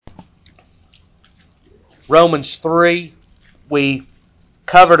Romans 3, we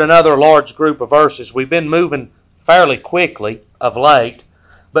covered another large group of verses. We've been moving fairly quickly of late,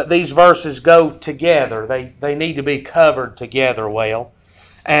 but these verses go together. They need to be covered together well.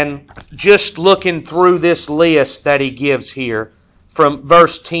 And just looking through this list that he gives here, from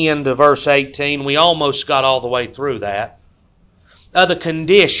verse 10 to verse 18, we almost got all the way through that, of the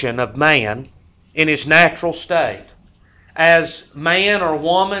condition of man in his natural state. As man or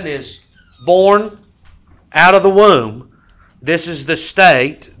woman is born out of the womb, this is the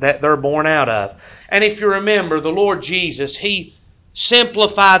state that they're born out of. And if you remember, the Lord Jesus, He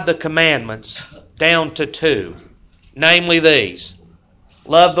simplified the commandments down to two, namely these: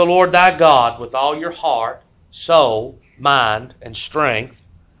 love the Lord thy God with all your heart, soul, mind, and strength,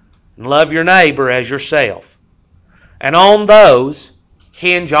 and love your neighbor as yourself. And on those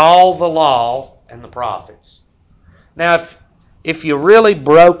hinge all the law and the prophets. Now, if you really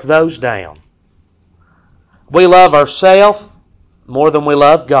broke those down, we love ourselves more than we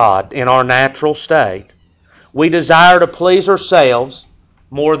love God in our natural state. We desire to please ourselves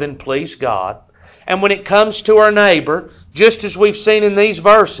more than please God. And when it comes to our neighbor, just as we've seen in these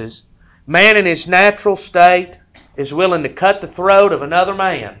verses, man in his natural state is willing to cut the throat of another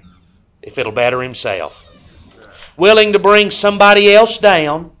man if it'll better himself. Willing to bring somebody else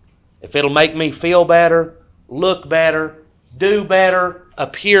down if it'll make me feel better, look better, do better,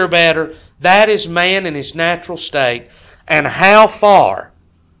 appear better. That is man in his natural state. And how far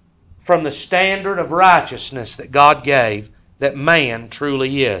from the standard of righteousness that God gave that man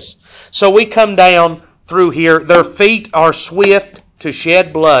truly is. So we come down through here. Their feet are swift to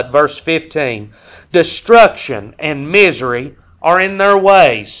shed blood. Verse 15. Destruction and misery are in their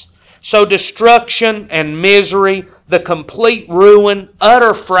ways. So destruction and misery, the complete ruin,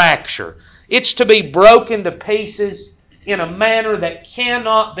 utter fracture. It's to be broken to pieces in a manner that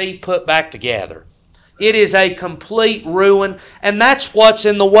cannot be put back together. It is a complete ruin, and that's what's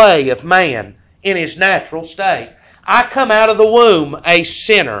in the way of man in his natural state. I come out of the womb a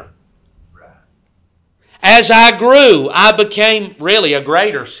sinner. As I grew, I became really a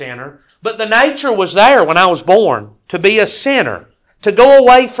greater sinner, but the nature was there when I was born, to be a sinner, to go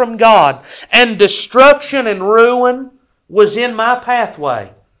away from God, and destruction and ruin was in my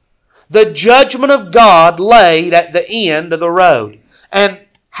pathway. The judgment of God laid at the end of the road. And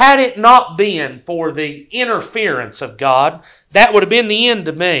had it not been for the interference of God, that would have been the end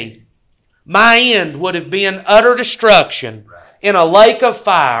of me. My end would have been utter destruction in a lake of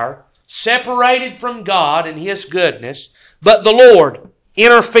fire, separated from God and His goodness. But the Lord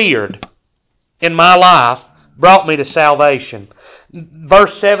interfered in my life, brought me to salvation.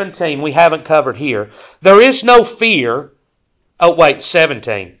 Verse 17, we haven't covered here. There is no fear.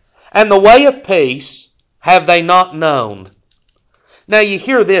 17. And the way of peace have they not known. Now you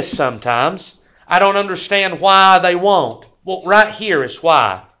hear this sometimes. I don't understand why they won't. Well, right here is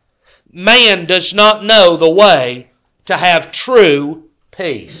why. Man does not know the way to have true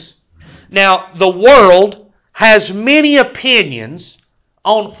peace. Now, the world has many opinions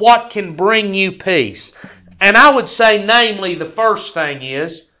on what can bring you peace. And I would say, namely, the first thing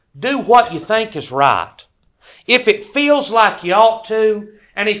is, do what you think is right. If it feels like you ought to,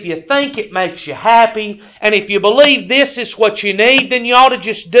 and if you think it makes you happy, and if you believe this is what you need, then you ought to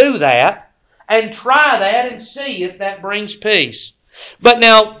just do that and try that and see if that brings peace. But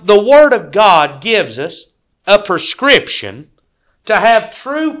now, the Word of God gives us a prescription to have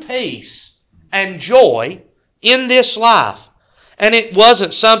true peace and joy in this life. And it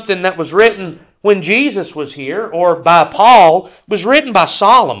wasn't something that was written when Jesus was here or by Paul. It was written by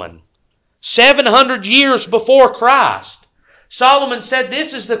Solomon 700 years before Christ. Solomon said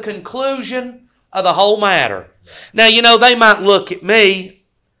this is the conclusion of the whole matter. Now, they might look at me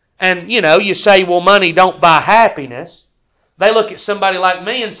and, you say, well, money don't buy happiness. They look at somebody like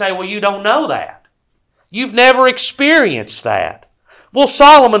me and say, well, you don't know that. You've never experienced that. Well,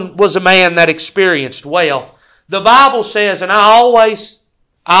 Solomon was a man that experienced wealth. The Bible says, and I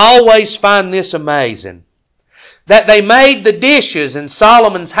always find this amazing, that they made the dishes in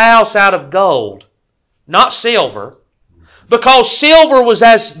Solomon's house out of gold, not silver, because silver was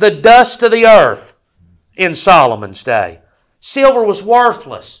as the dust of the earth in Solomon's day. Silver was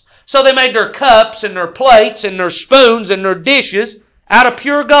worthless. So they made their cups and their plates and their spoons and their dishes out of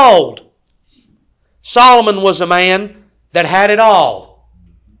pure gold. Solomon was a man that had it all.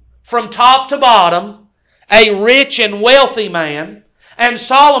 From top to bottom, a rich and wealthy man. And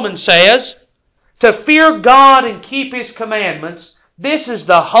Solomon says, to fear God and keep His commandments, this is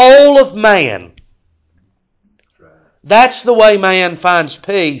the whole of man. That's the way man finds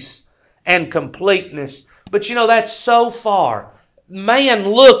peace and completeness. But that's so far. Man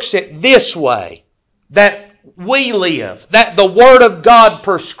looks at this way, that we live, that the Word of God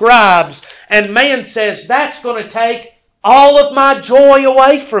prescribes, and man says, that's going to take all of my joy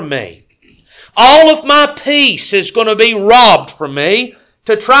away from me. All of my peace is going to be robbed from me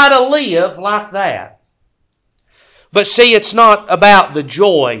to try to live like that. But see, it's not about the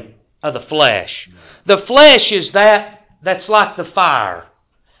joy of the flesh. The flesh is that's like the fire.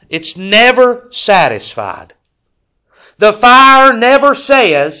 It's never satisfied. The fire never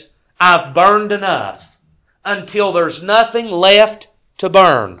says, I've burned enough, until there's nothing left to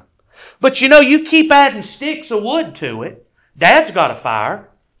burn. But you keep adding sticks of wood to it. Dad's got a fire.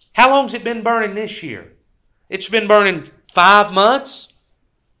 How long's it been burning this year? It's been burning 5 months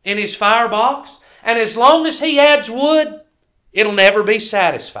in his firebox. And as long as he adds wood, it'll never be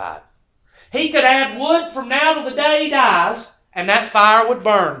satisfied. He could add wood from now to the day he dies, and that fire would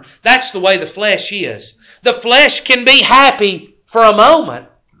burn. That's the way the flesh is. The flesh can be happy for a moment,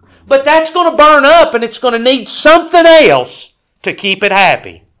 but that's going to burn up, and it's going to need something else to keep it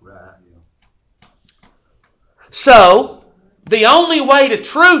happy. So, the only way to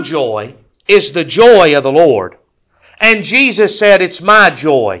true joy is the joy of the Lord. And Jesus said, it's my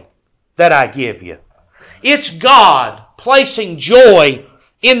joy that I give you. It's God placing joy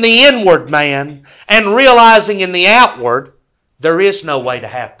in the inward man and realizing in the outward there is no way to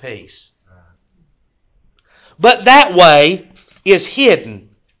have peace. But that way is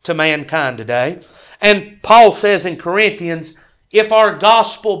hidden to mankind today. And Paul says in Corinthians, if our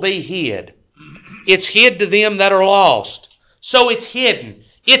gospel be hid, it's hid to them that are lost. So it's hidden.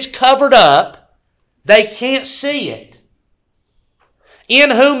 It's covered up. They can't see it. In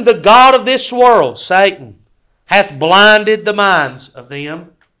whom the God of this world, Satan, hath blinded the minds of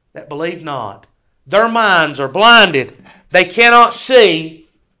them that believe not. Their minds are blinded. They cannot see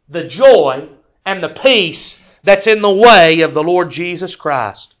the joy and the peace that's in the way of the Lord Jesus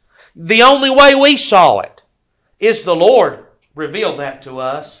Christ. The only way we saw it is the Lord revealed that to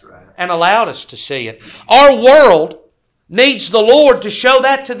us and allowed us to see it. Our world needs the Lord to show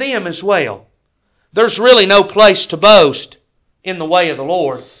that to them as well. There's really no place to boast in the way of the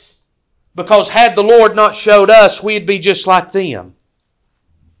Lord, because had the Lord not showed us, we'd be just like them.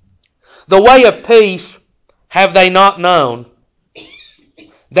 The way of peace have they not known.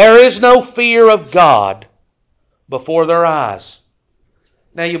 There is no fear of God before their eyes.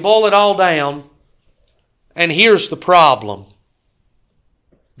 Now you boil it all down, and here's the problem.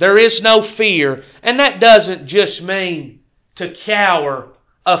 There is no fear, and that doesn't just mean to cower,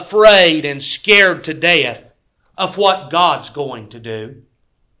 afraid and scared to death of what God's going to do.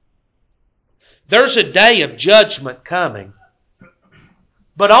 There's a day of judgment coming.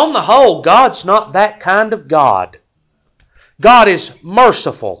 But on the whole, God's not that kind of God. God is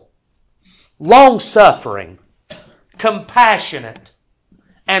merciful, long-suffering, compassionate,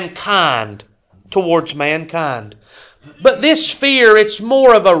 and kind towards mankind. But this fear, it's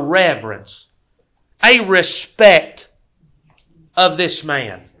more of a reverence, a respect of this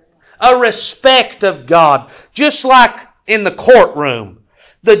man, a respect of God. Just like in the courtroom,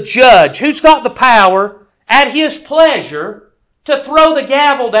 the judge, who's got the power at his pleasure to throw the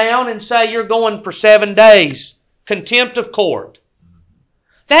gavel down and say, you're going for 7 days, contempt of court.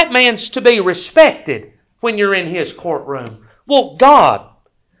 That man's to be respected when you're in his courtroom. Well, God,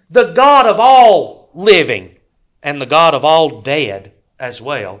 the God of all living and the God of all dead as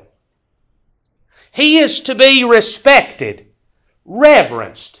well, He is to be respected,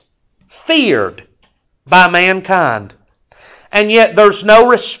 reverenced, feared by mankind. And yet there's no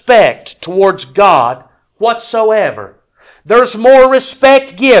respect towards God whatsoever. There's more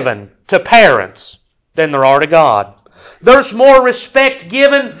respect given to parents than there are to God. There's more respect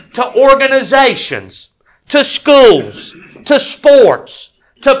given to organizations, to schools, to sports,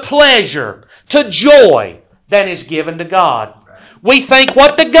 to pleasure, to joy than is given to God. We think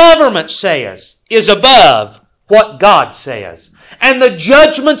what the government says is above what God says. And the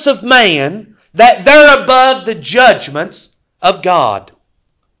judgments of man, that they're above the judgments of God.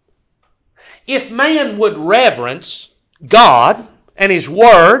 If man would reverence God and His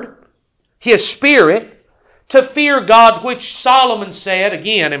Word, His Spirit, to fear God, which Solomon said,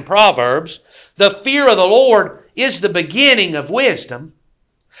 again in Proverbs, the fear of the Lord is the beginning of wisdom.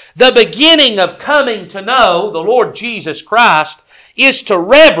 The beginning of coming to know the Lord Jesus Christ is to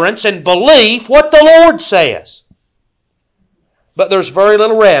reverence and believe what the Lord says. But there's very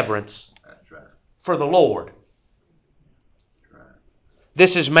little reverence for the Lord.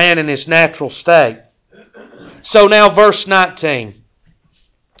 This is man in his natural state. So now verse 19.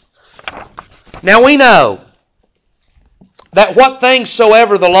 Now we know that what things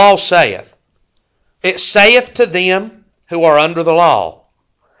soever the law saith, it saith to them who are under the law.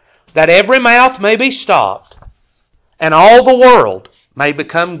 that every mouth may be stopped, and all the world may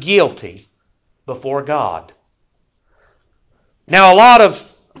become guilty before God. Now, a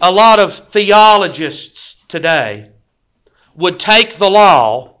lot of theologists today would take the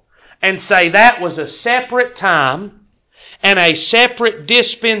law and say that was a separate time and a separate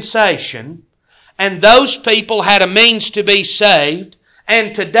dispensation, and those people had a means to be saved,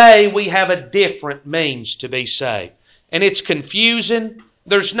 and today we have a different means to be saved. And it's confusing.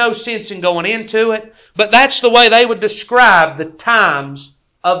 There's no sense in going into it, but that's the way they would describe the times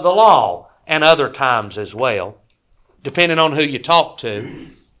of the law, and other times as well, depending on who you talk to.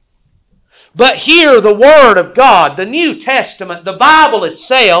 But here the Word of God, the New Testament, the Bible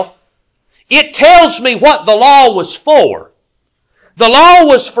itself, it tells me what the law was for. The law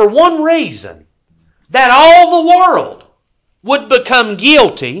was for one reason, that all the world would become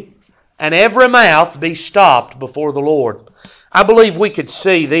guilty and every mouth be stopped before the Lord. I believe we could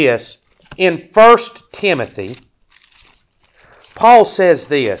see this in 1 Timothy. Paul says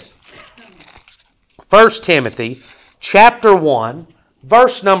this, 1 Timothy chapter 1,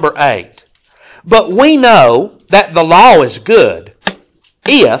 verse number 8. But we know that the law is good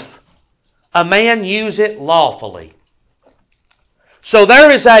if a man use it lawfully. So there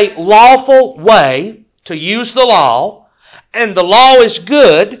is a lawful way to use the law, and the law is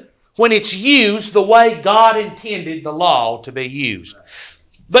good when it's used the way God intended the law to be used.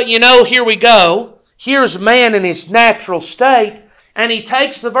 But here we go. Here's man in his natural state, and he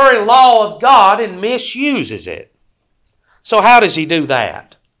takes the very law of God and misuses it. So how does he do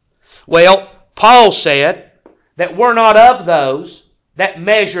that? Well, Paul said that we're not of those that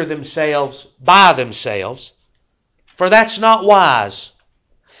measure themselves by themselves, for that's not wise.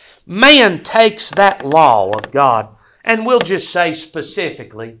 Man takes that law of God, and we'll just say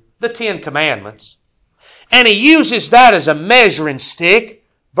specifically the 10 Commandments, and he uses that as a measuring stick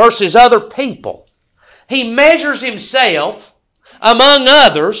versus other people. He measures himself among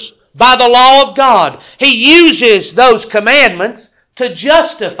others by the law of God. He uses those commandments to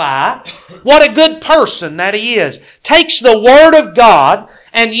justify what a good person that he is. Takes the Word of God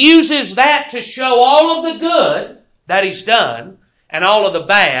and uses that to show all of the good that he's done and all of the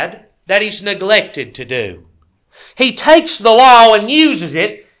bad that he's neglected to do. He takes the law and uses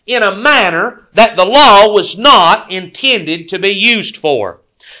it in a manner that the law was not intended to be used for.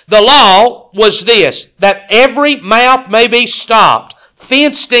 The law was this, that every mouth may be stopped,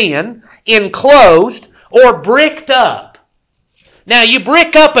 fenced in, enclosed, or bricked up. Now, you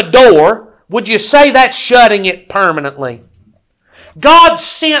brick up a door, would you say that's shutting it permanently? God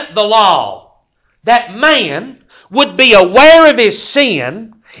sent the law that man would be aware of his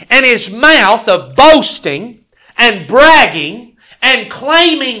sin and his mouth of boasting and bragging and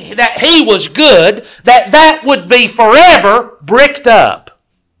claiming that he was good, that would be forever bricked up.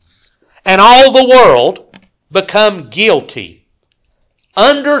 And all the world become guilty,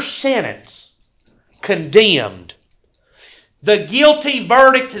 under sentence, condemned. The guilty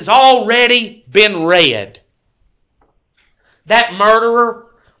verdict has already been read. That murderer,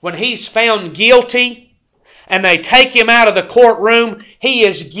 when he's found guilty and they take him out of the courtroom, he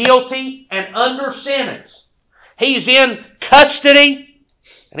is guilty and under sentence. He's in custody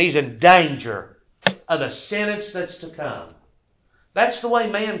and he's in danger of the sentence that's to come. That's the way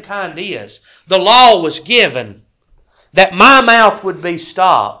mankind is. The law was given that my mouth would be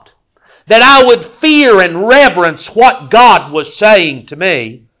stopped, that I would fear and reverence what God was saying to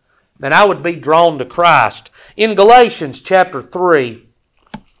me, that I would be drawn to Christ. In Galatians chapter 3,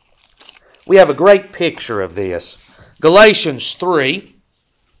 we have a great picture of this. Galatians 3,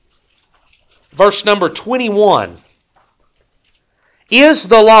 verse number 21. Is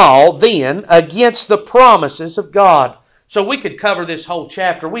the law then against the promises of God? So we could cover this whole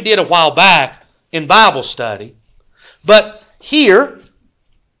chapter. We did a while back in Bible study. But here,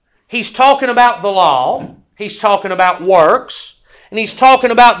 he's talking about the law, he's talking about works, and he's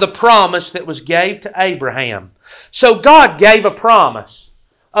talking about the promise that was gave to Abraham. So God gave a promise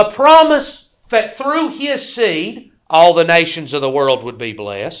that through his seed, all the nations of the world would be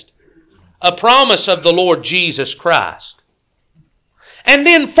blessed. A promise of the Lord Jesus Christ. And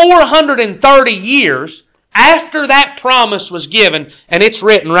then 430 years after that promise was given, and it's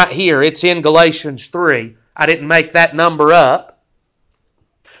written right here, it's in Galatians 3. I didn't make that number up.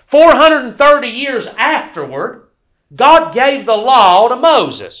 430 years afterward, God gave the law to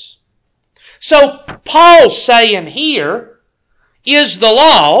Moses. So Paul's saying here, is the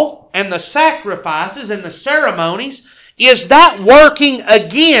law and the sacrifices and the ceremonies, is that working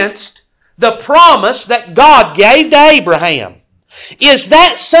against the promise that God gave to Abraham? Is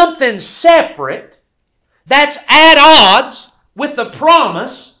that something separate that's at odds with the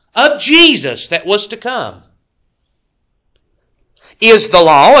promise of Jesus that was to come. Is the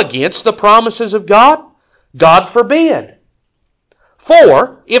law against the promises of God? God forbid.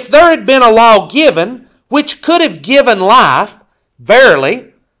 For if there had been a law given which could have given life,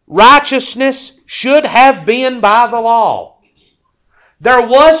 verily, righteousness should have been by the law. There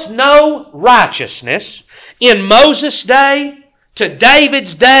was no righteousness in Moses' day, to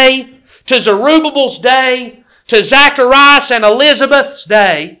David's day, to Zerubbabel's day, to Zacharias and Elizabeth's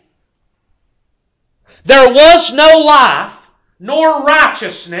day. There was no life nor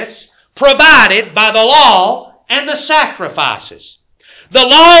righteousness provided by the law and the sacrifices. The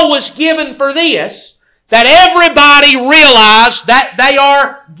law was given for this, that everybody realized that they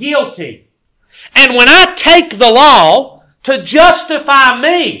are guilty. And when I take the law to justify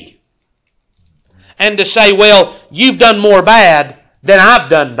me and to say, well, you've done more bad than I've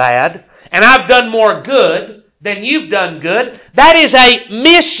done bad, and I've done more good than you've done good, that is a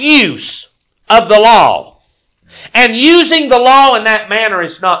misuse of the law. And using the law in that manner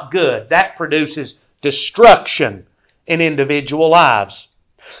is not good. That produces destruction in individual lives.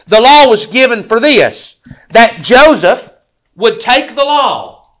 The law was given for this, that Joseph would take the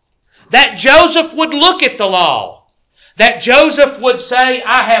law, that Joseph would look at the law, that Joseph would say,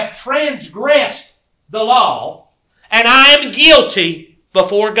 I have transgressed the law, and I am guilty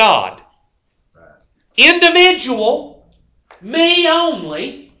before God. Individual, me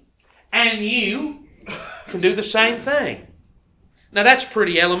only, and you can do the same thing. Now that's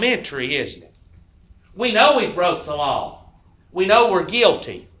pretty elementary, isn't it? We know we broke the law. We know we're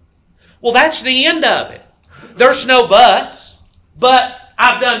guilty. Well, that's the end of it. There's no buts. But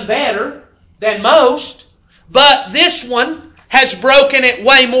I've done better than most. But this one has broken it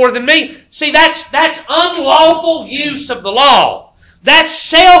way more than me. See, that's unlawful use of the law. That's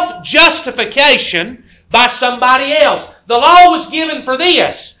self-justification by somebody else. The law was given for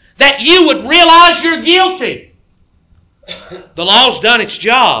this, that you would realize you're guilty. The law's done its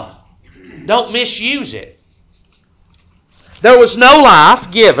job. Don't misuse it. There was no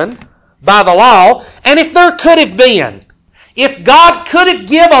life given by the law, and if there could have been, if God could have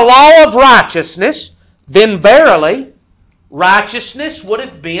given a law of righteousness, then verily righteousness would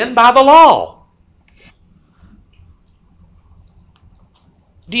have been by the law.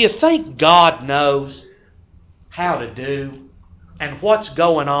 Do you think God knows how to do, and what's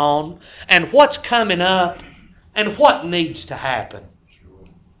going on, and what's coming up, and what needs to happen?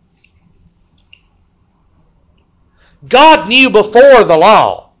 God knew before the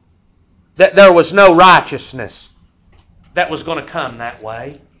law that there was no righteousness that was going to come that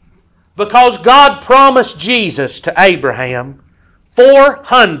way, because God promised Jesus to Abraham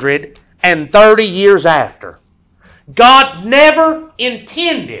 430 years after. God never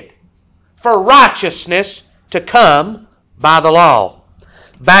intended for righteousness to come by the law.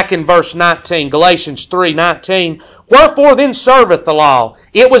 Back in verse 19, Galatians 3:19, wherefore then serveth the law?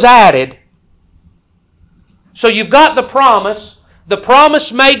 It was added. So you've got the promise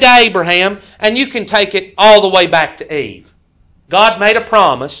made to Abraham, and you can take it all the way back to Eve. God made a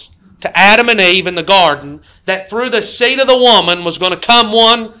promise to Adam and Eve in the garden that through the seed of the woman was going to come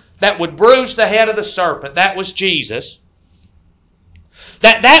one that would bruise the head of the serpent. That was Jesus.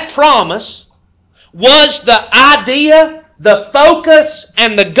 That promise was the idea, the focus,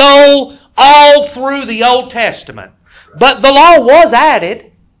 and the goal all through the Old Testament. But the law was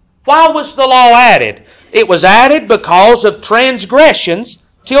added. Why was the law added? It was added because of transgressions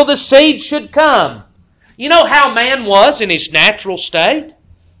till the seed should come. You know how man was in his natural state?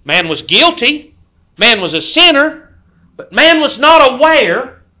 Man was guilty. Man was a sinner. But man was not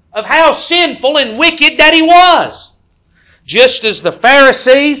aware of how sinful and wicked that he was. Just as the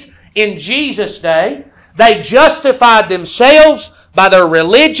Pharisees in Jesus' day, they justified themselves by their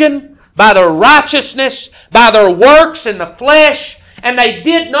religion, by their righteousness, by their works in the flesh, and they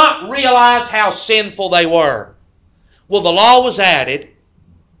did not realize how sinful they were. Well, the law was added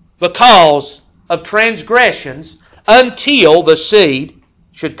because of transgressions until the seed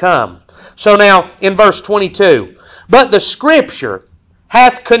should come. So now, in verse 22, but the Scripture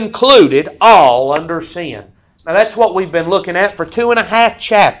hath concluded all under sin. Now that's what we've been looking at for 2.5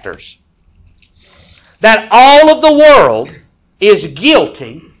 chapters. That all of the world is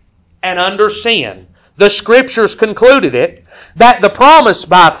guilty and under sin. The Scriptures concluded it, that the promise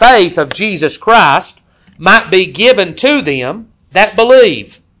by faith of Jesus Christ might be given to them that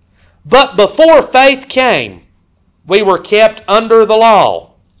believe. But before faith came, we were kept under the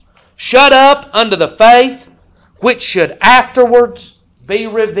law, shut up unto the faith which should afterwards be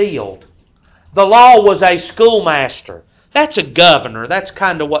revealed. The law was a schoolmaster. That's a governor. That's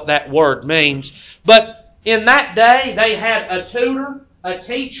kind of what that word means. But in that day, they had a tutor a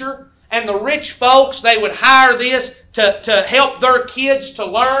teacher, and the rich folks, they would hire this to help their kids to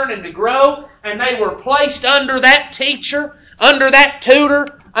learn and to grow, and they were placed under that teacher, under that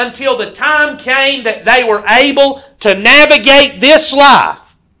tutor, until the time came that they were able to navigate this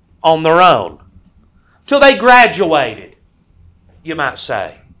life on their own. Till they graduated, you might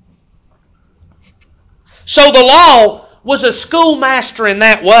say. So the law was a schoolmaster in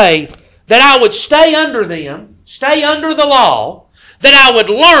that way, that I would stay under them, stay under the law, that I would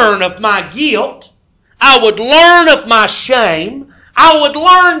learn of my guilt, I would learn of my shame, I would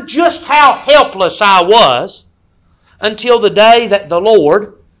learn just how helpless I was, until the day that the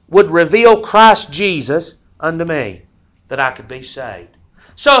Lord would reveal Christ Jesus unto me, that I could be saved.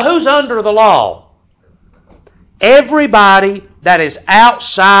 So who's under the law? Everybody that is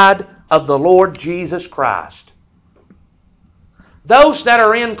outside of the Lord Jesus Christ. Those that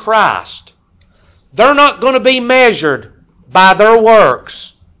are in Christ, they're not going to be measured by their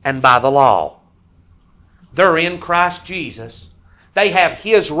works and by the law. They're in Christ Jesus. They have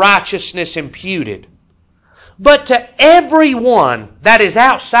His righteousness imputed. But to everyone that is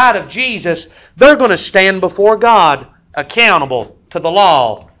outside of Jesus, they're going to stand before God accountable to the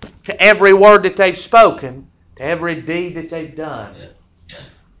law, to every word that they've spoken, to every deed that they've done.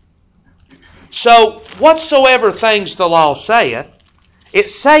 So, whatsoever things the law saith, it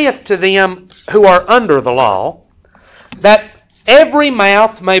saith to them who are under the law, that every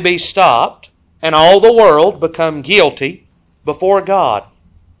mouth may be stopped, and all the world become guilty before God.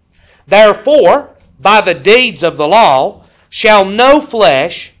 Therefore, by the deeds of the law shall no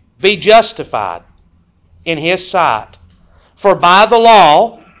flesh be justified in His sight. For by the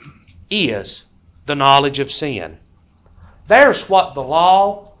law is the knowledge of sin. There's what the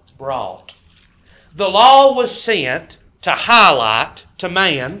law brought. The law was sent to highlight to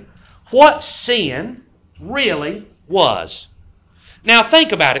man what sin really was. Now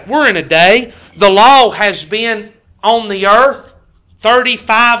think about it. We're in a day, the law has been on the earth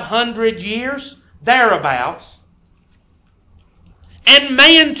 3,500 years, thereabouts. And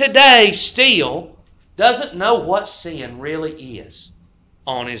man today still doesn't know what sin really is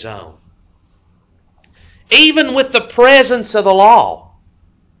on his own. Even with the presence of the law,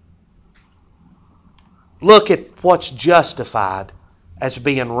 look at what's justified as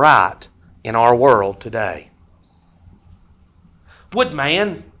being right in our world today. Would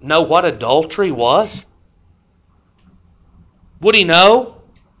man know what adultery was? Would he know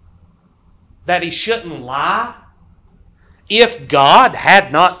that he shouldn't lie if God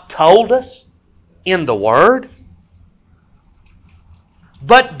had not told us in the Word?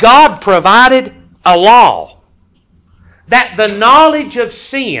 But God provided a law that the knowledge of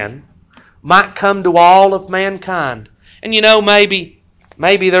sin might come to all of mankind. And you know, maybe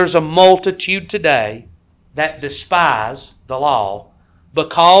there's a multitude today that despise the law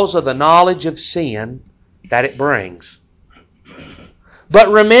because of the knowledge of sin that it brings. But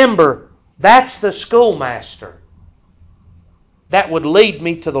remember, that's the schoolmaster that would lead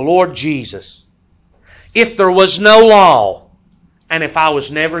me to the Lord Jesus. If there was no law, and if I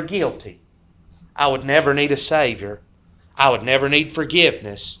was never guilty, I would never need a Savior. I would never need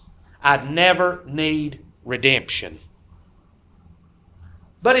forgiveness. I'd never need redemption.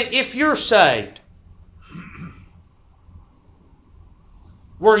 But if you're saved,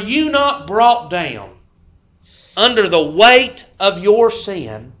 were you not brought down under the weight of your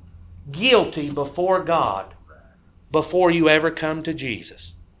sin, guilty before God, before you ever come to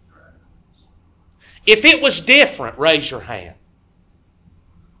Jesus? If it was different, raise your hand.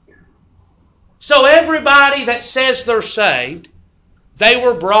 So everybody that says they're saved, they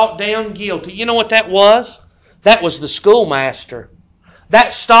were brought down guilty. You know what that was? That was the schoolmaster.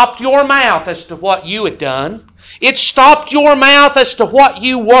 That stopped your mouth as to what you had done. It stopped your mouth as to what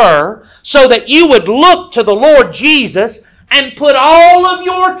you were, so that you would look to the Lord Jesus and put all of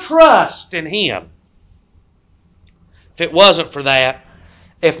your trust in Him. If it wasn't for that,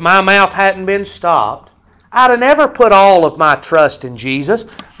 if my mouth hadn't been stopped, I'd have never put all of my trust in Jesus.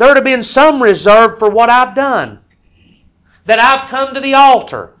 There'd have been some reserved for what I've done. That I've come to the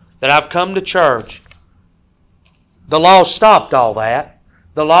altar, that I've come to church. The law stopped all that.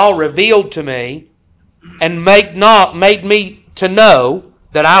 The law revealed to me and made me to know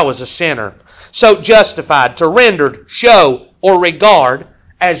that I was a sinner. So justified, to render, show, or regard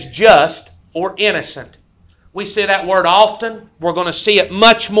as just or innocent. We see that word often. We're going to see it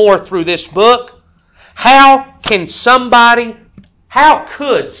much more through this book. How could somebody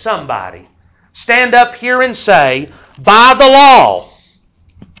stand up here and say, by the law,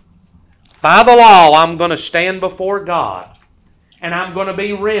 I'm going to stand before God and I'm going to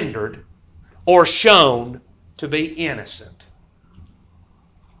be rendered or shown to be innocent?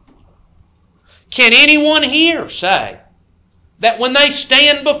 Can anyone here say that when they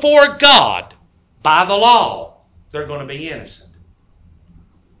stand before God by the law, they're going to be innocent?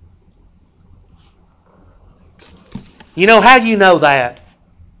 You know how you know that?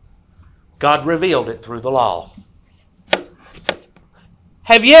 God revealed it through the law.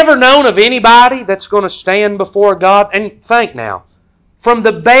 Have you ever known of anybody that's going to stand before God? And think now, from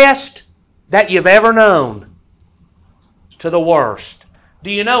the best that you've ever known to the worst,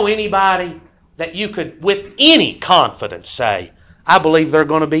 do you know anybody that you could with any confidence say, I believe they're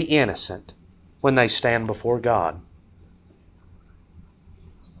going to be innocent when they stand before God?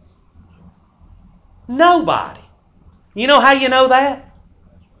 Nobody. You know how you know that?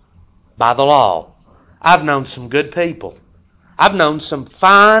 By the law. I've known some good people. I've known some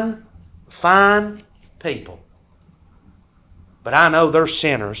fine people. But I know they're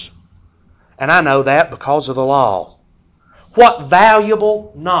sinners. And I know that because of the law. What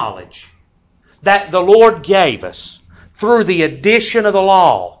valuable knowledge that the Lord gave us through the addition of the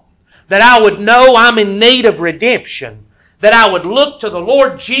law. That I would know I'm in need of redemption. That I would look to the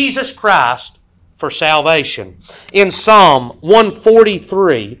Lord Jesus Christ for salvation. In Psalm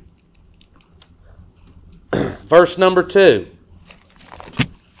 143, verse number 2.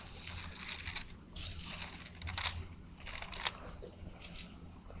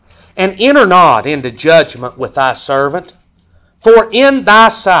 And enter not into judgment with thy servant, for in thy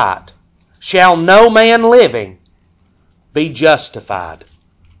sight shall no man living be justified.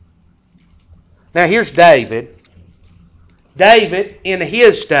 Now here's David. David, in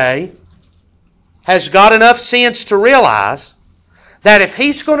his day, has got enough sense to realize that if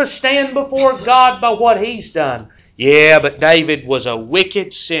he's going to stand before God by what he's done, yeah, but David was a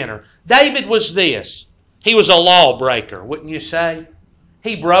wicked sinner. David was this. He was a lawbreaker, wouldn't you say?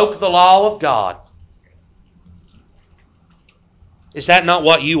 He broke the law of God. Is that not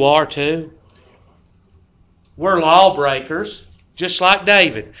what you are too? We're lawbreakers, just like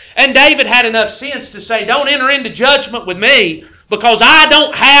David. And David had enough sense to say, don't enter into judgment with me because I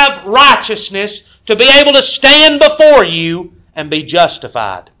don't have righteousness to be able to stand before you and be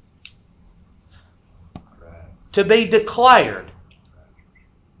justified. To be declared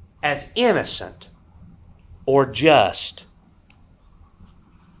as innocent or just.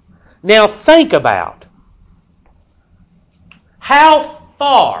 Now think about how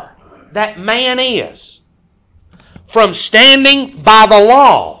far that man is from standing by the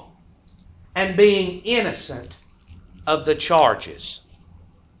law and being innocent of the charges.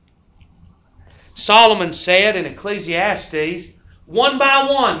 Solomon said in Ecclesiastes, one by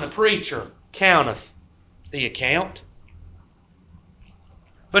one the preacher counteth the account.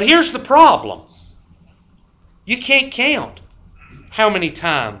 But here's the problem. You can't count how many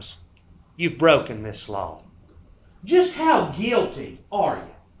times you've broken this law. Just how guilty are you?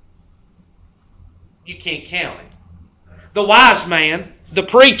 You can't count it. The wise man, the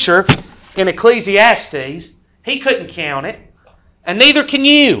preacher in Ecclesiastes, he couldn't count it, and neither can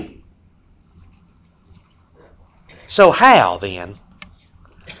you. So how then?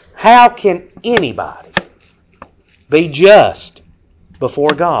 How can anybody be just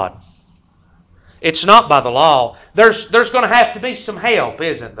before God? It's not by the law. There's going to have to be some help,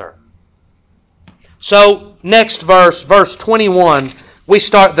 isn't there? So, next verse, verse 21, we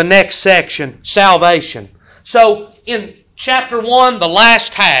start the next section, salvation. So, in chapter 1, the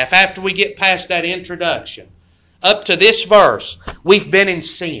last half, after we get past that introduction, up to this verse, we've been in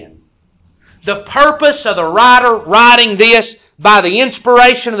sin. The purpose of the writer writing this by the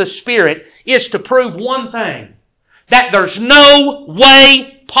inspiration of the Spirit is to prove one thing, that there's no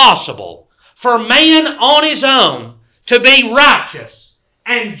way possible for man on his own to be righteous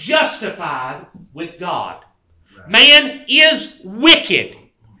and justified with God. Man is wicked.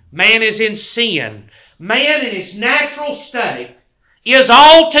 Man is in sin. Man in his natural state is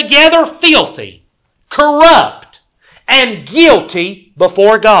altogether filthy, corrupt, and guilty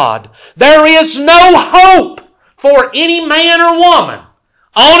before God. There is no hope for any man or woman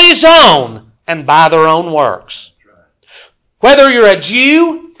on his own and by their own works. Whether you're a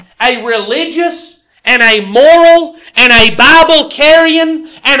Jew, a religious, and a moral, and a Bible-carrying,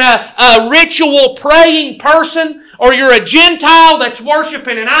 and a ritual-praying person, or you're a Gentile that's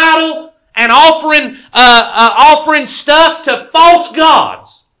worshiping an idol and offering stuff to false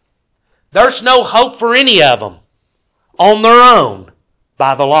gods, there's no hope for any of them on their own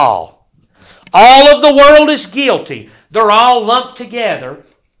by the law. All of the world is guilty. They're all lumped together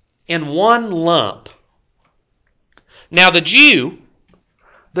in one lump. Now the Jew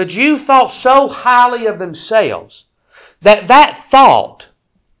thought so highly of themselves that thought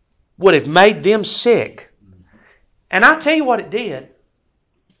would have made them sick. And I'll tell you what it did.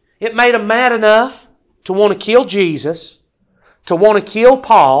 It made them mad enough to want to kill Jesus, to want to kill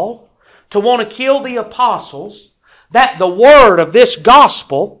Paul, to want to kill the apostles, that the word of this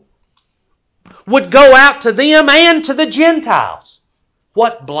gospel would go out to them and to the Gentiles.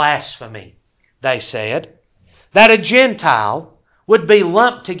 What blasphemy, they said, that a Gentile would be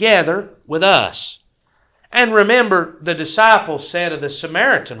lumped together with us. And remember, the disciples said of the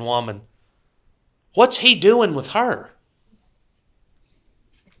Samaritan woman, "What's he doing with her?"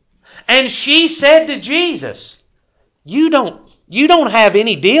 And she said to Jesus, You don't have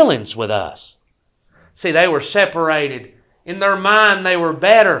any dealings with us." See, they were separated. In their mind, they were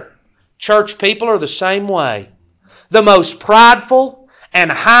better. Church people are the same way. The most prideful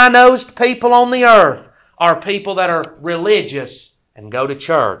and high-nosed people on the earth are people that are religious and go to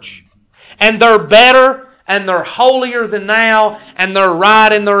church. And they're better and they're holier than thou and they're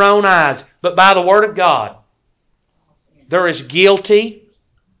right in their own eyes. But by the Word of God, they're as guilty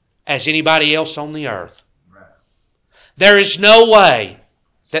as anybody else on the earth. There is no way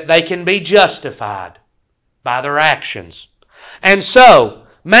that they can be justified by their actions. And so,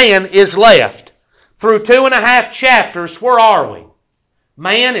 man is left. Through 2.5 chapters, where are we?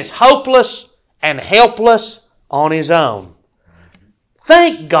 Man is hopeless and helpless on his own.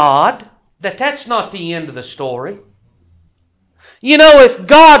 Thank God that that's not the end of the story. You know, if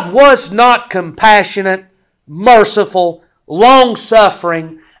God was not compassionate, merciful,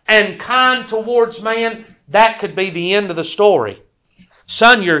 long-suffering, and kind towards man, that could be the end of the story.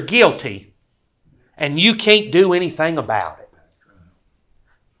 Son, you're guilty, and you can't do anything about it.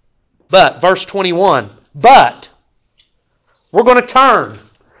 But, verse 21, but, we're going to turn.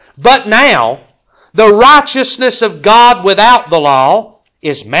 But now, the righteousness of God without the law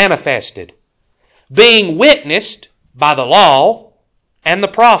is manifested, being witnessed by the law and the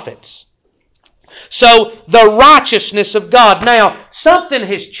prophets. So, the righteousness of God. Now, something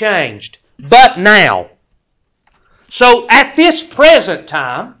has changed. But now. So, at this present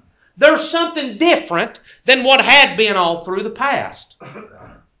time, there's something different than what had been all through the past.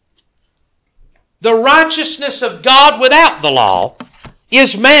 The righteousness of God without the law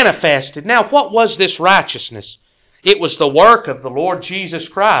is manifested. Now, what was this righteousness? It was the work of the Lord Jesus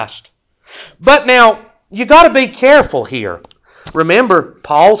Christ. But now, you got to be careful here. Remember,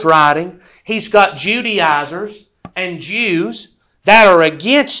 Paul's writing. He's got Judaizers and Jews that are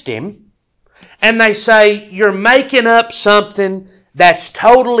against him. And they say, you're making up something that's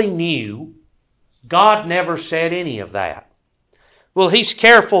totally new. God never said any of that. Well, he's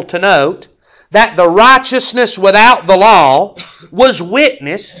careful to note that the righteousness without the law was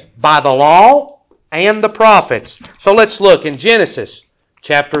witnessed by the law and the prophets. So let's look in Genesis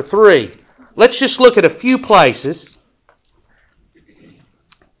chapter 3. Let's just look at a few places.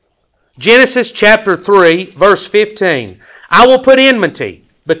 Genesis chapter 3, verse 15. I will put enmity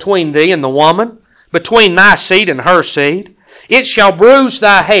between thee and the woman, between thy seed and her seed. It shall bruise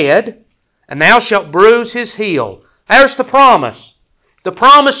thy head, and thou shalt bruise his heel. There's the promise. The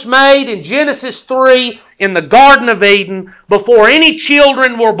promise made in Genesis 3 in the Garden of Eden before any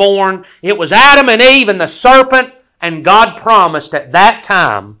children were born. It was Adam and Eve and the serpent, and God promised at that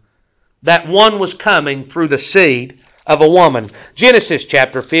time that one was coming through the seed of a woman. Genesis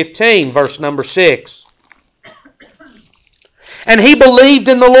chapter 15, verse number 6. And he believed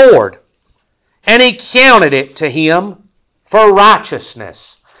in the Lord, and he counted it to him for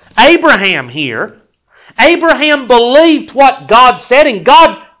righteousness. Abraham believed what God said, and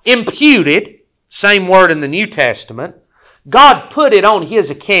God imputed, same word in the New Testament, God put it on his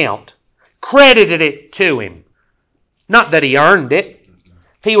account, credited it to him. Not that he earned it.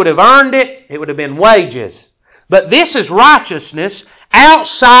 If he would have earned it, it would have been wages. But this is righteousness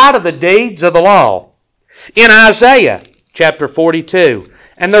outside of the deeds of the law. In Isaiah chapter 42,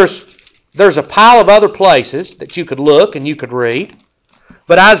 and there's a pile of other places that you could look and you could read,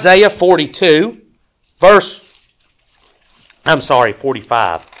 but Isaiah 45.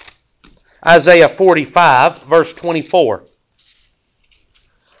 Isaiah 45, verse 24.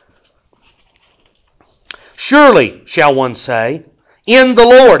 Surely, shall one say, in the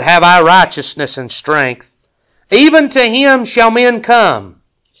Lord have I righteousness and strength. Even to him shall men come,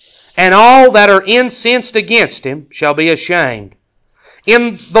 and all that are incensed against him shall be ashamed.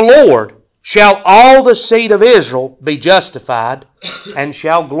 In the Lord shall all the seed of Israel be justified, and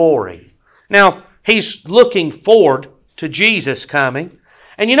shall glory. Now, he's looking forward to Jesus coming.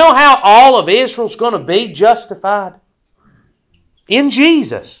 And you know how all of Israel's going to be justified? In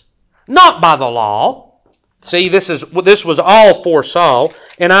Jesus. Not by the law. See, this was all foresaw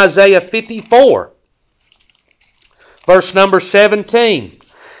in Isaiah 54. Verse number 17.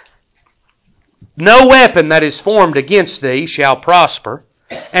 No weapon that is formed against thee shall prosper,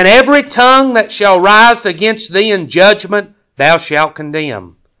 And every tongue that shall rise against thee in judgment, thou shalt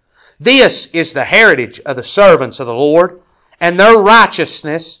condemn. This is the heritage of the servants of the Lord, and their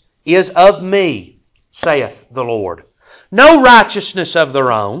righteousness is of me, saith the Lord. No righteousness of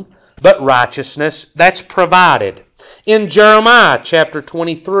their own, but righteousness that's provided. In Jeremiah chapter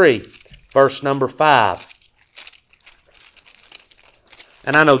 23, verse number 5.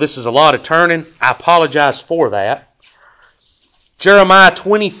 And I know this is a lot of turning. I apologize for that. Jeremiah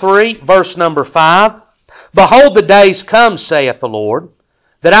 23, verse number 5. Behold, the days come, saith the Lord,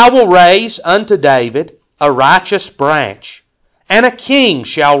 that I will raise unto David a righteous branch, and a king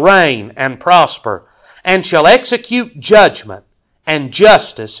shall reign and prosper, and shall execute judgment and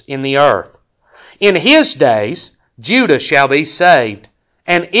justice in the earth. In his days Judah shall be saved,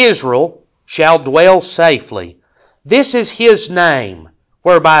 and Israel shall dwell safely. This is his name,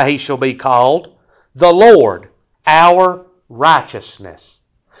 whereby he shall be called, the Lord, our righteousness.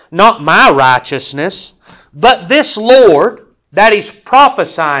 Not my righteousness, but this Lord that he's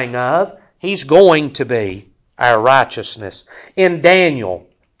prophesying of, he's going to be our righteousness. In Daniel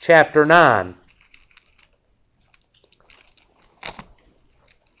chapter 9,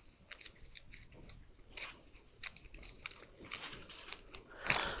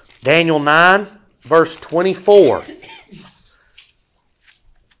 Daniel 9, verse 24.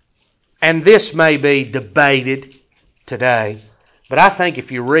 And this may be debated today, but I think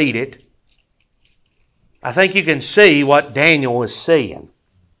if you read it, I think you can see what Daniel is seeing.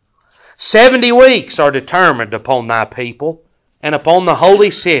 70 weeks are determined upon thy people and upon the holy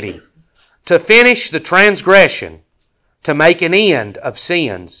city to finish the transgression, to make an end of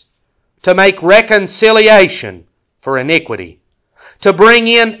sins, to make reconciliation for iniquity, to bring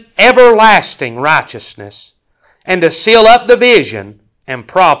in everlasting righteousness, and to seal up the vision and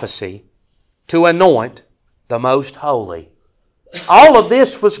prophecy, to anoint the most holy. All of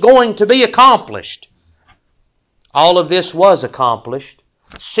this was going to be accomplished. All of this was accomplished.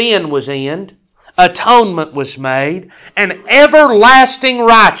 Sin was ended, atonement was made, and everlasting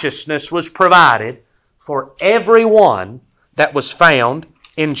righteousness was provided for everyone that was found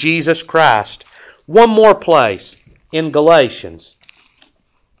in Jesus Christ. One more place in Galatians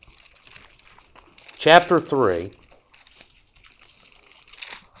chapter 3.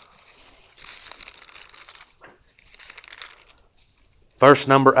 Verse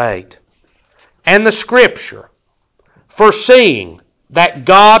number 8. And the Scripture, foreseeing that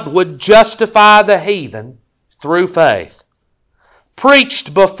God would justify the heathen through faith,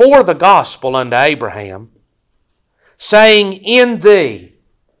 preached before the gospel unto Abraham, saying, In thee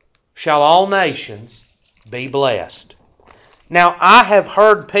shall all nations be blessed. Now, I have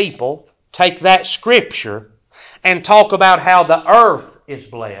heard people take that Scripture and talk about how the earth is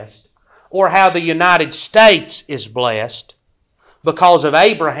blessed, or how the United States is blessed, because of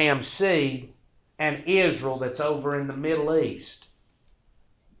Abraham's seed and Israel that's over in the Middle East.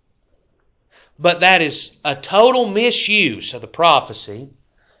 But that is a total misuse of the prophecy.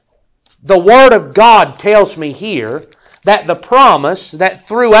 The Word of God tells me here that the promise that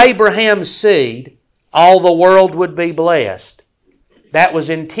through Abraham's seed all the world would be blessed, that was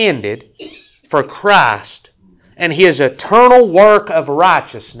intended for Christ and His eternal work of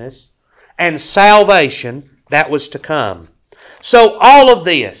righteousness and salvation that was to come. So all of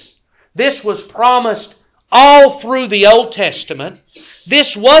this was promised all through the Old Testament.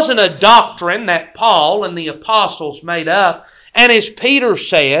 This wasn't a doctrine that Paul and the apostles made up. And as Peter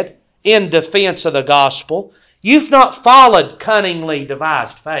said in defense of the gospel, you've not followed cunningly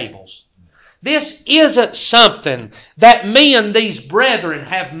devised fables. This isn't something that me and these brethren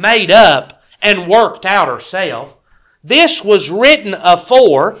have made up and worked out ourselves. This was written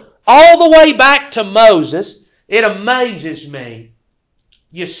afore, all the way back to Moses. It amazes me.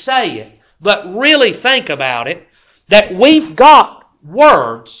 You say it, but really think about it, that we've got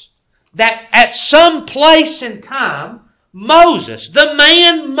words that at some place in time, Moses, the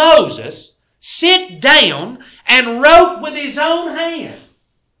man Moses, sit down and wrote with his own hand.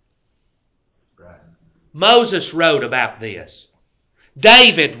 Moses wrote about this.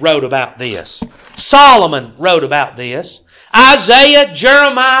 David wrote about this. Solomon wrote about this. Isaiah,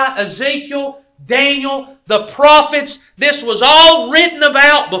 Jeremiah, Ezekiel, Daniel, the prophets, this was all written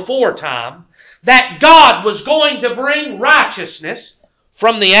about before time, that God was going to bring righteousness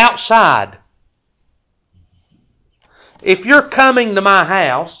from the outside. If you're coming to my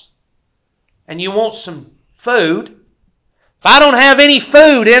house and you want some food, if I don't have any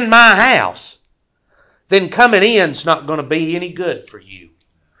food in my house, then coming in's not going to be any good for you.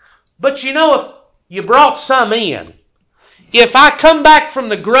 But you know, if you brought some in, if I come back from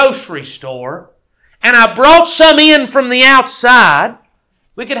the grocery store and I brought some in from the outside,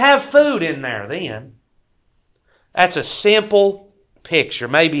 We could have food in there then. That's a simple picture,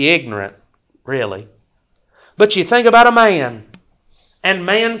 maybe ignorant, really. But you think about a man and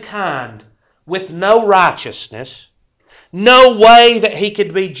mankind with no righteousness, no way that he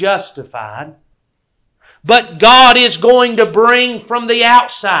could be justified, but God is going to bring from the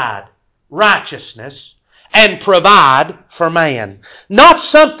outside righteousness and provide for man. Not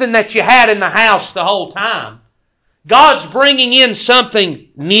something that you had in the house the whole time. God's bringing in something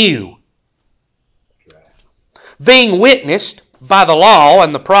new, being witnessed by the law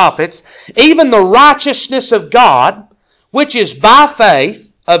and the prophets, even the righteousness of God, which is by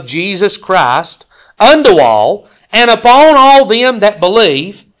faith of Jesus Christ, unto all, and upon all them that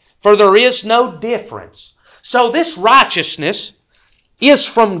believe, for there is no difference. So this righteousness is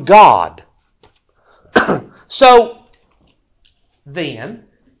from God. So then,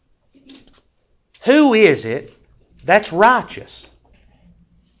 who is it that's righteous?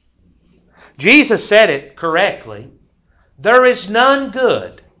 Jesus said it correctly. There is none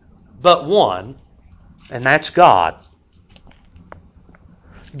good but one, and that's God.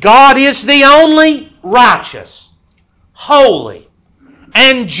 God is the only righteous, holy,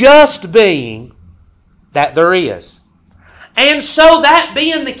 and just being that there is. And so that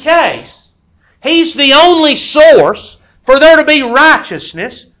being the case, He's the only source for there to be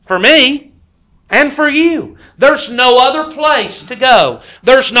righteousness for me and for you. There's no other place to go.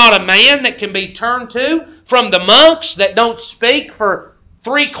 There's not a man that can be turned to, from the monks that don't speak for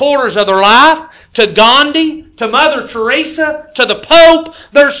 3/4 of their life, to Gandhi, to Mother Teresa, to the Pope.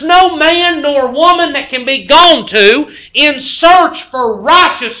 There's no man nor woman that can be gone to in search for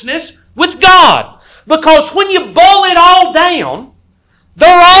righteousness with God. Because when you boil it all down,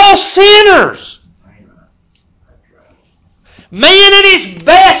 they're all sinners. Man in his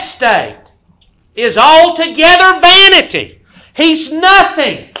best state is altogether vanity. He's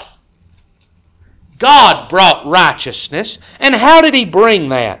nothing. God brought righteousness. And how did He bring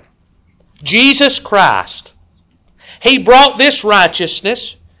that? Jesus Christ. He brought this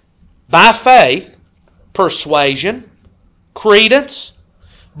righteousness by faith, persuasion, credence,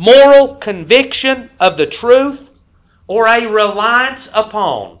 moral conviction of the truth, or a reliance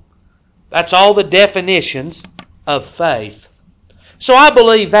upon. That's all the definitions of faith. So I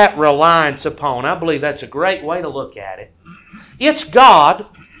believe that reliance upon, I believe that's a great way to look at it. It's God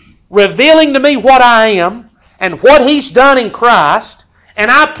revealing to me what I am and what He's done in Christ, and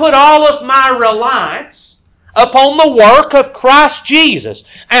I put all of my reliance upon the work of Christ Jesus.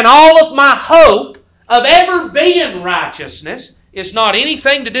 And all of my hope of ever being righteousness is not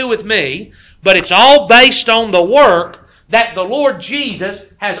anything to do with me, but it's all based on the work that the Lord Jesus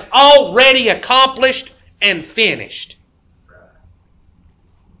has already accomplished and finished.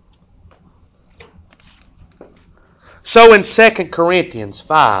 So in 2 Corinthians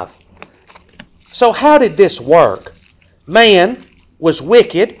 5, so how did this work? Man was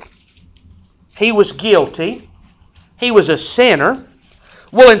wicked. He was guilty. He was a sinner.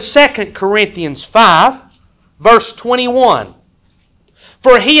 Well, in 2 Corinthians 5, verse 21,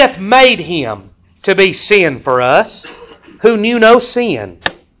 for He hath made Him to be sin for us, who knew no sin,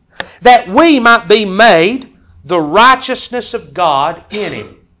 that we might be made the righteousness of God in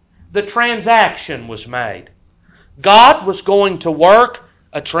Him. The transaction was made. God was going to work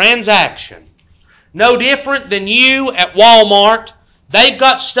a transaction. No different than you at Walmart. They've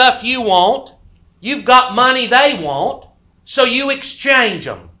got stuff you want. You've got money they want. So you exchange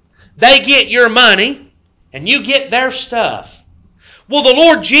them. They get your money and you get their stuff. Well, the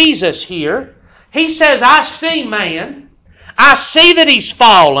Lord Jesus here, He says, I see man. I see that he's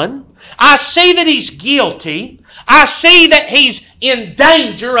fallen. I see that he's guilty. I see that he's in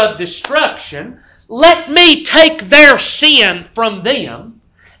danger of destruction. Let me take their sin from them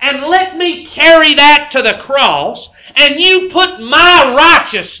and let me carry that to the cross, and you put my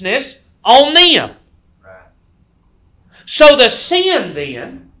righteousness on them. Right. So the sin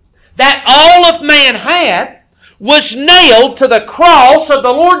then that all of man had was nailed to the cross of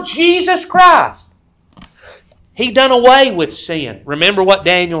the Lord Jesus Christ. He done away with sin. Remember what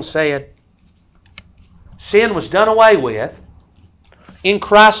Daniel said? Sin was done away with in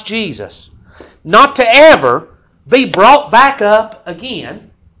Christ Jesus. Not to ever be brought back up again.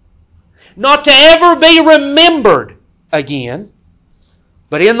 Not to ever be remembered again.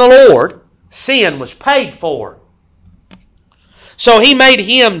 But in the Lord, sin was paid for. So He made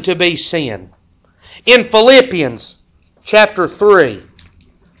Him to be sin. In Philippians chapter 3.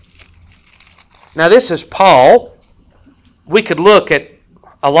 Now this is Paul. We could look at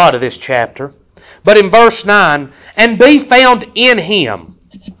a lot of this chapter. But in verse 9, and be found in Him,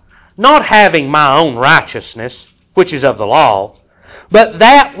 not having my own righteousness, which is of the law, but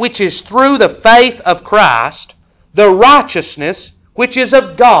that which is through the faith of Christ, the righteousness which is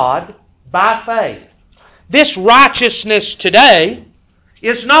of God by faith. This righteousness today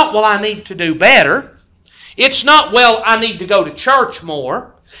is not, well, I need to do better. It's not, well, I need to go to church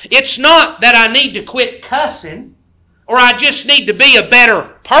more. It's not that I need to quit cussing or I just need to be a better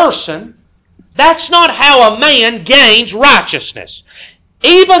person. That's not how a man gains righteousness.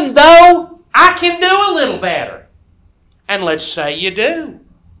 Even though I can do a little better. And let's say you do.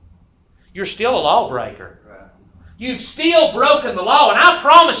 You're still a lawbreaker. You've still broken the law. And I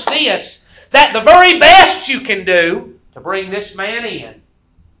promise this, that the very best you can do to bring this man in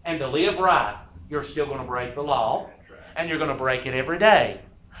and to live right, you're still going to break the law. And you're going to break it every day.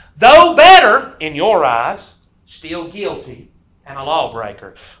 Though better, in your eyes, still guilty and a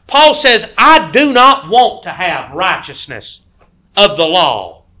lawbreaker. Paul says, I do not want to have righteousness of the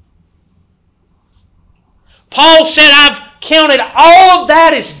law. Paul said, I've counted all of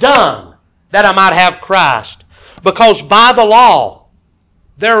that as done that I might have Christ. Because by the law,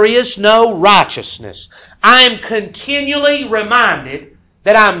 there is no righteousness. I am continually reminded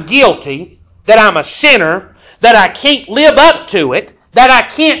that I'm guilty, that I'm a sinner, that I can't live up to it, that I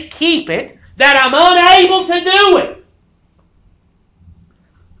can't keep it, that I'm unable to do it.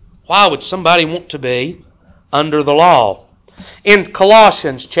 Why would somebody want to be under the law? In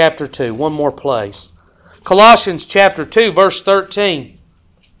Colossians chapter 2, one more place. Colossians chapter 2, verse 13.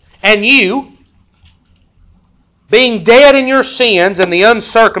 And you, being dead in your sins and the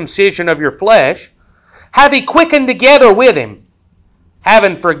uncircumcision of your flesh, have He quickened together with Him,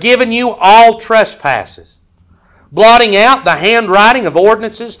 having forgiven you all trespasses, blotting out the handwriting of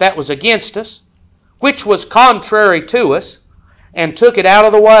ordinances that was against us, which was contrary to us, and took it out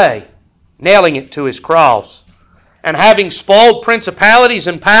of the way, nailing it to His cross. And having spoiled principalities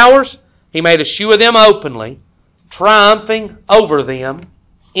and powers, He made a shew of them openly, triumphing over them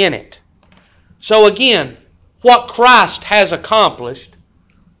in it. So again, what Christ has accomplished,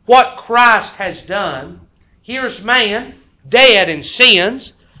 what Christ has done, here's man, dead in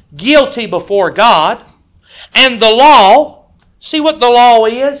sins, guilty before God, and the law, see what the law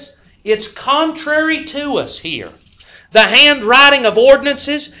is? It's contrary to us here. The handwriting of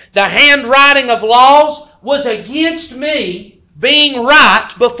ordinances, the handwriting of laws was against me being right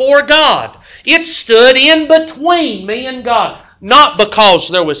before God. It stood in between me and God. Not because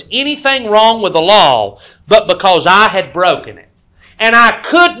there was anything wrong with the law, but because I had broken it. And I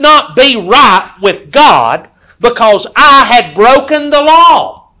could not be right with God because I had broken the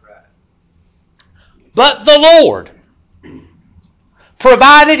law. But the Lord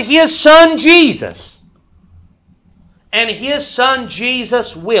provided His Son Jesus, and His Son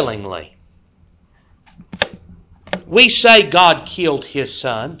Jesus willingly. We say God killed His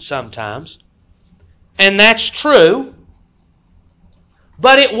Son sometimes, and that's true,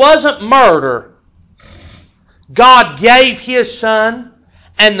 but it wasn't murder. God gave His Son,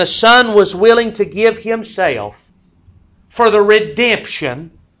 and the Son was willing to give Himself for the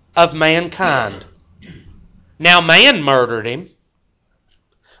redemption of mankind. Now man murdered Him.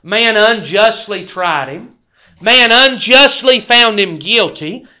 Man unjustly tried Him. Man unjustly found Him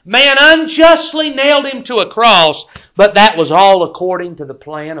guilty. Man unjustly nailed Him to a cross. But that was all according to the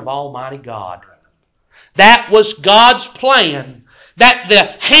plan of Almighty God. That was God's plan. That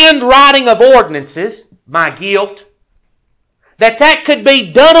the handwriting of ordinances, my guilt, that could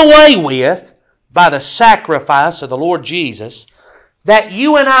be done away with by the sacrifice of the Lord Jesus. That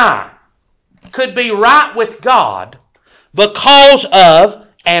you and I could be right with God because of,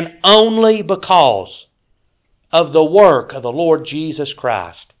 and only because of, the work of the Lord Jesus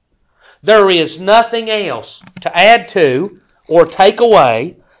Christ. There is nothing else to add to or take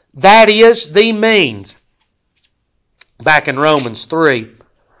away. That is the means. Back in Romans 3.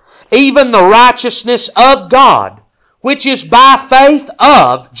 Even the righteousness of God, which is by faith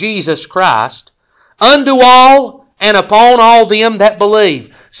of Jesus Christ, unto all and upon all them that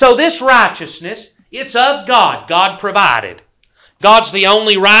believe. So this righteousness, it's of God. God provided. God's the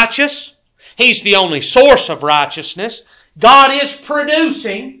only righteous. He's the only source of righteousness. God is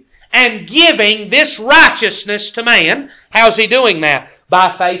producing and giving this righteousness to man. How's He doing that?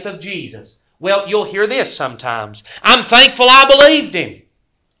 By faith of Jesus. Well, you'll hear this sometimes. I'm thankful I believed Him.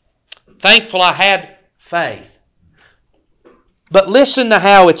 Thankful I had faith. But listen to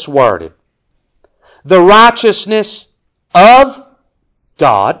how it's worded. The righteousness of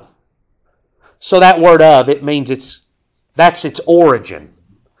God. So that word of, it means that's its origin.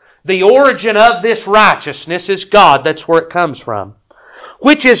 The origin of this righteousness is God. That's where it comes from.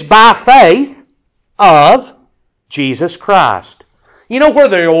 Which is by faith of Jesus Christ. You know where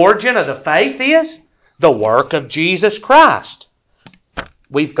the origin of the faith is? The work of Jesus Christ.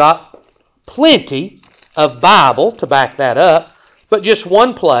 We've got plenty of Bible to back that up, but just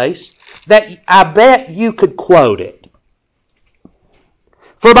one place that I bet you could quote it.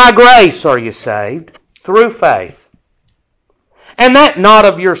 For by grace are you saved, through faith. And that not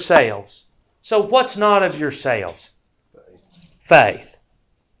of yourselves. So what's not of yourselves? Faith.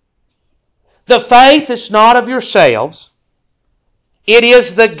 The faith is not of yourselves. It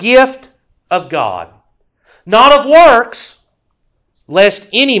is the gift of God. Not of works, lest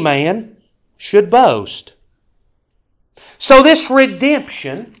any man should boast. So this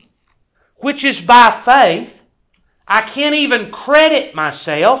redemption, which is by faith, I can't even credit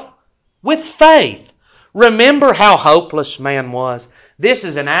myself with faith. Remember how hopeless man was. This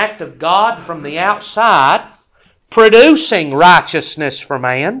is an act of God from the outside, producing righteousness for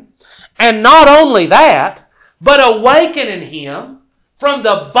man. And not only that, but awakening him from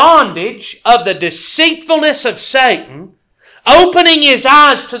the bondage of the deceitfulness of Satan, opening his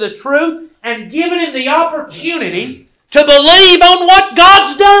eyes to the truth and giving him the opportunity to believe on what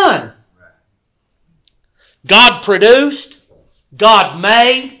God's done. God produced, God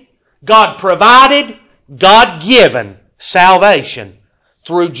made, God provided, God given salvation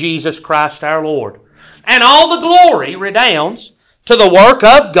through Jesus Christ our Lord. And all the glory redounds to the work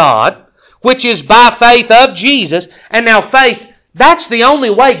of God, which is by faith of Jesus. And now faith, that's the only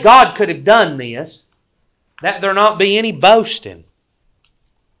way God could have done this, that there not be any boasting.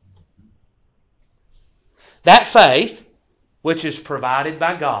 That faith, which is provided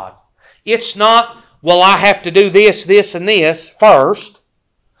by God. It's not, well, I have to do this, this, and this first.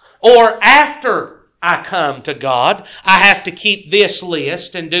 Or after I come to God, I have to keep this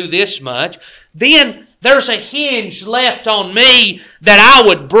list and do this much. Then there's a hinge left on me that I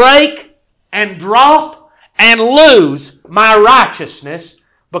would break and drop and lose my righteousness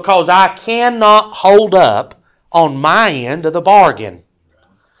because I cannot hold up on my end of the bargain.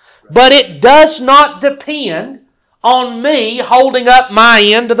 But it does not depend on me holding up my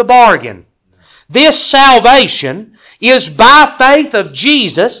end of the bargain. This salvation is by faith of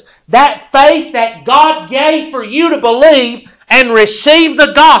Jesus, that faith that God gave for you to believe and receive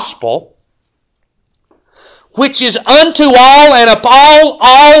the gospel, which is unto all and upon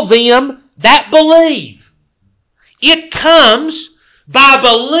all them that believe. It comes by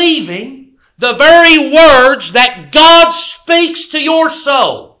believing the very words that God speaks to your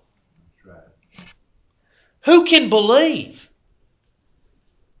soul. Who can believe?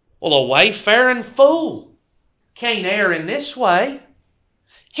 Well, a wayfaring fool can't err in this way.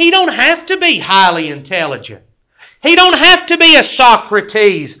 He don't have to be highly intelligent. He don't have to be a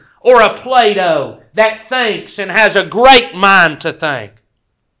Socrates or a Plato that thinks and has a great mind to think.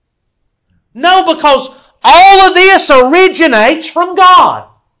 No, because all of this originates from God.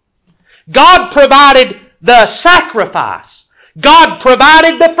 God provided the sacrifice. God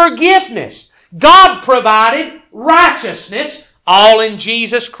provided the forgiveness. God provided righteousness, all in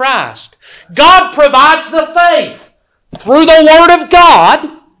Jesus Christ. God provides the faith through the Word of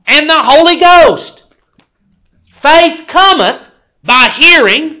God and the Holy Ghost. Faith cometh by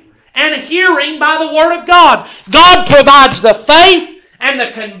hearing, and hearing by the Word of God. God provides the faith and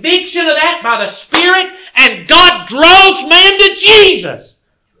the conviction of that by the Spirit, and God draws man to Jesus.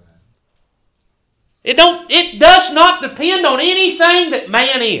 It does not depend on anything that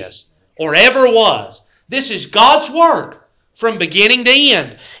man is or ever was. This is God's work from beginning to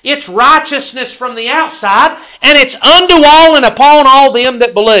end. It's righteousness from the outside, and it's unto all and upon all them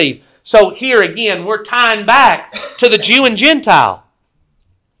that believe. So here again, we're tying back to the Jew and Gentile.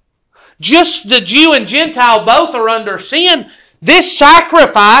 Just the Jew and Gentile both are under sin. This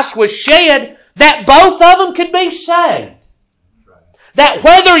sacrifice was shed that both of them could be saved. That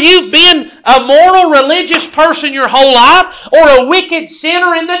whether you've been a moral religious person your whole life or a wicked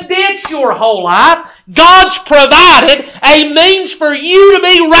sinner in the ditch your whole life, God's provided a means for you to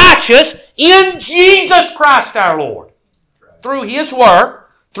be righteous in Jesus Christ our Lord. Through His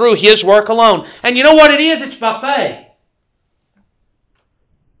work alone. And you know what it is? It's by faith.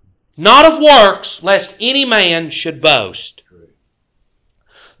 Not of works, lest any man should boast.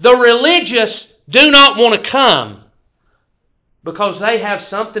 The religious do not want to come because they have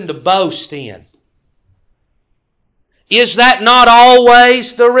something to boast in. Is that not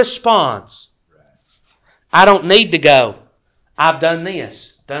always the response? I don't need to go. I've done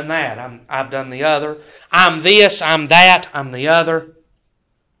this, done that, I've done the other. I'm this, I'm that, I'm the other.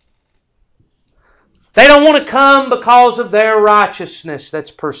 They don't want to come because of their righteousness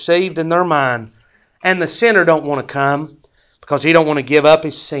that's perceived in their mind. And the sinner don't want to come because he don't want to give up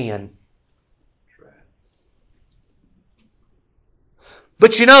his sin.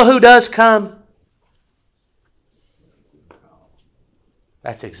 But you know who does come?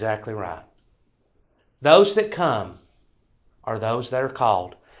 That's exactly right. Those that come are those that are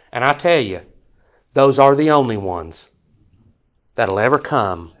called. And I tell you, those are the only ones that'll ever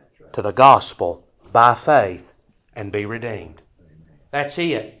come to the gospel by faith and be redeemed. That's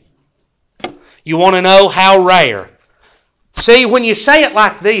it. You want to know how rare? See, when you say it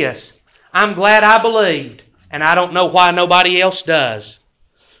like this, I'm glad I believed, and I don't know why nobody else does.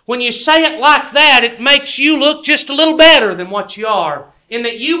 When you say it like that, it makes you look just a little better than what you are, in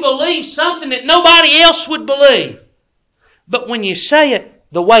that you believe something that nobody else would believe. But when you say it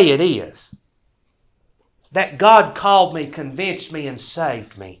the way it is, that God called me, convinced me, and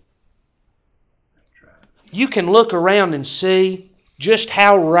saved me, you can look around and see just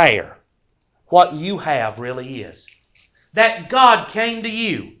how rare what you have really is. That God came to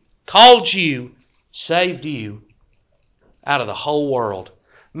you, called you, saved you out of the whole world.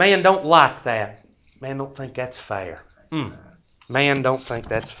 Man don't like that. Man don't think that's fair. Man don't think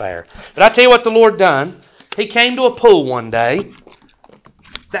that's fair. But I tell you what the Lord done. He came to a pool one day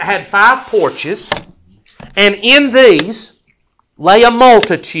that had 5 porches, and in these lay a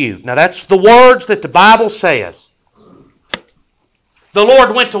multitude. Now that's the words that the Bible says. The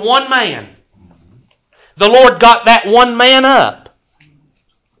Lord went to one man. The Lord got that one man up.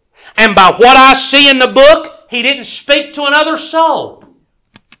 And by what I see in the book, He didn't speak to another soul.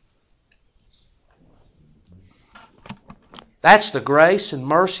 That's the grace and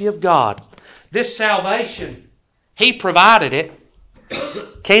mercy of God. This salvation, He provided it.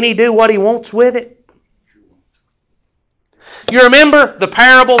 Can He do what He wants with it? You remember the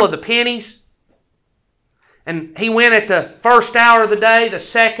parable of the pennies? And he went at the first hour of the day, the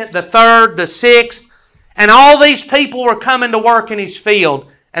second, the third, the sixth, and all these people were coming to work in his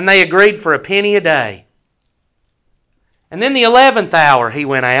field, and they agreed for a penny a day. And then the 11th hour he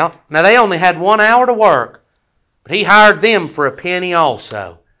went out. Now they only had 1 hour to work, but he hired them for a penny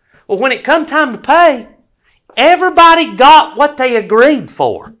also. Well, when it come time to pay, everybody got what they agreed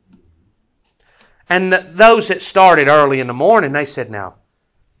for. And those that started early in the morning, they said, now,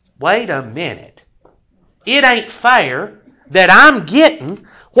 wait a minute. It ain't fair that I'm getting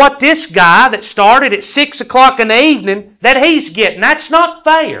what this guy that started at 6 o'clock in the evening, that he's getting. That's not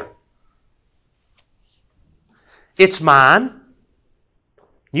fair. It's mine.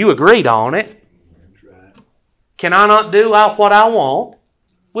 You agreed on it. Can I not do what I want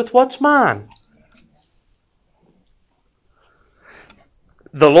with what's mine?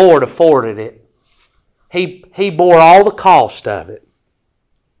 The Lord afforded it. He bore all the cost of it.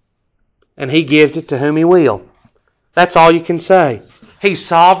 And He gives it to whom He will. That's all you can say. He's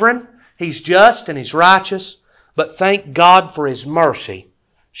sovereign, He's just, and He's righteous. But thank God for His mercy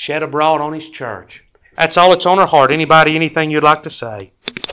shed abroad on His church. That's all that's on our heart. Anybody, anything you'd like to say?